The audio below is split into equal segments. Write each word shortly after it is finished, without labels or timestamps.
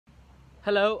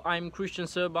Hello, I'm Christian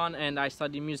Serban and I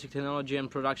study music technology and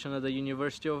production at the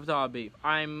University of Derby.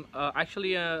 I'm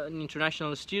actually an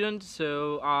international student,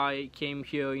 so I came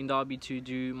here in Derby to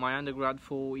do my undergrad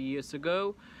 4 years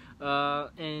ago.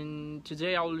 And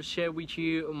today I will share with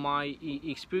you my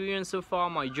experience so far,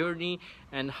 my journey,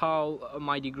 and how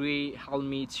my degree helped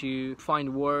me to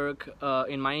find work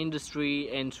in my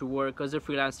industry and to work as a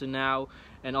freelancer now,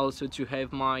 and also to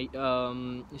have my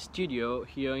studio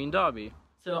here in Derby.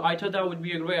 So I thought that would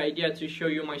be a great idea to show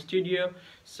you my studio.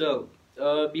 So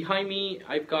behind me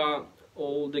I've got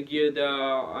all the gear that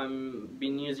I've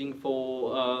been using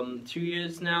for 2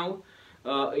 years now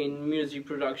in music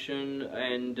production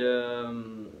and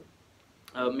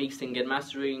mixing and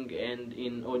mastering, and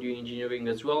in audio engineering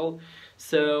as well.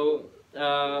 So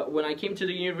when I came to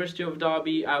the University of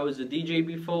Derby, I was a DJ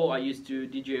before. I used to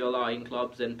DJ a lot in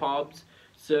clubs and pubs.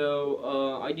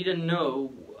 So I didn't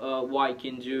know what I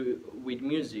can do with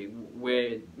music,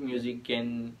 where music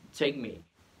can take me.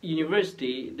 The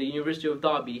University of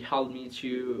Derby helped me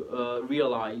to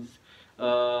realize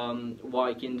what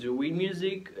I can do with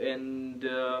music, and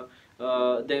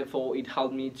therefore it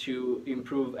helped me to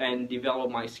improve and develop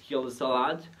my skills a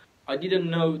lot. I didn't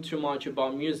know too much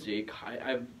about music.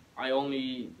 I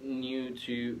only knew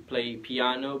to play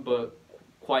piano, but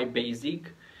quite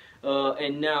basic.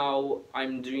 And now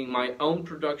I'm doing my own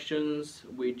productions,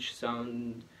 which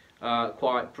sound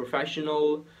quite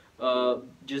professional,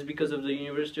 just because of the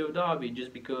University of Derby,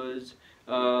 just because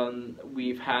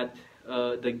we've had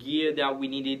the gear that we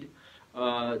needed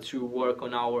to work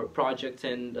on our projects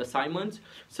and assignments.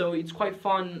 So it's quite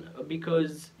fun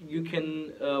because you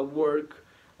can work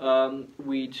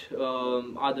with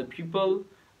other people,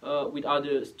 with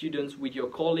other students, with your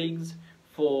colleagues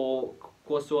for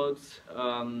courseworks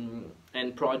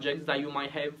and projects that you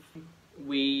might have.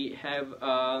 We have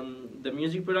the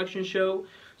music production show,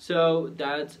 so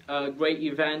that's a great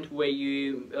event where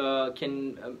you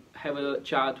can have a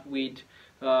chat with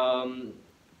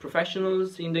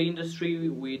professionals in the industry,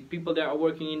 with people that are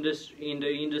working in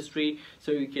the industry,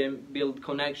 so you can build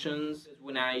connections.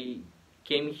 When I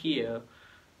came here,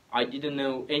 I didn't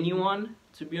know anyone,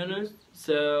 to be honest,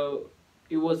 so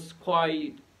it was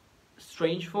quite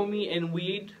strange for me and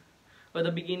weird at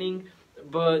the beginning,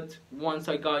 but once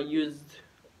I got used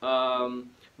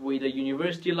with the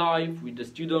university life, with the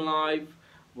student life,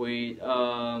 with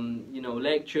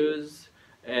lectures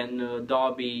and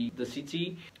Derby, the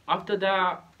city. After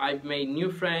that, I've made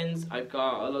new friends. I've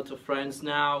got a lot of friends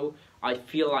now. I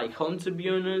feel like home, to be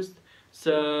honest.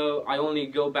 So I only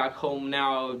go back home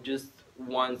now just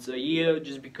once a year,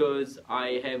 just because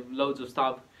I have loads of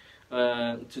stuff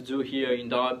to do here in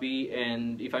Derby,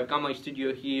 and if I've got my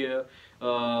studio here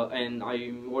and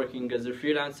I'm working as a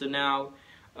freelancer now,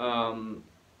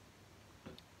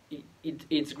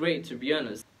 it's great, to be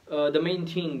honest. The main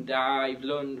thing that I've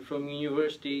learned from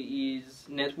university is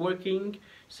networking,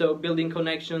 so building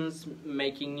connections,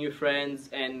 making new friends,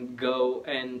 and go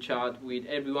and chat with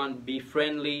everyone, be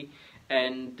friendly,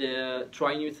 and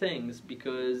try new things,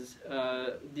 because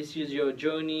this is your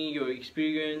journey, your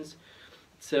experience,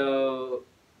 so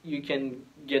you can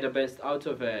get the best out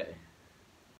of it.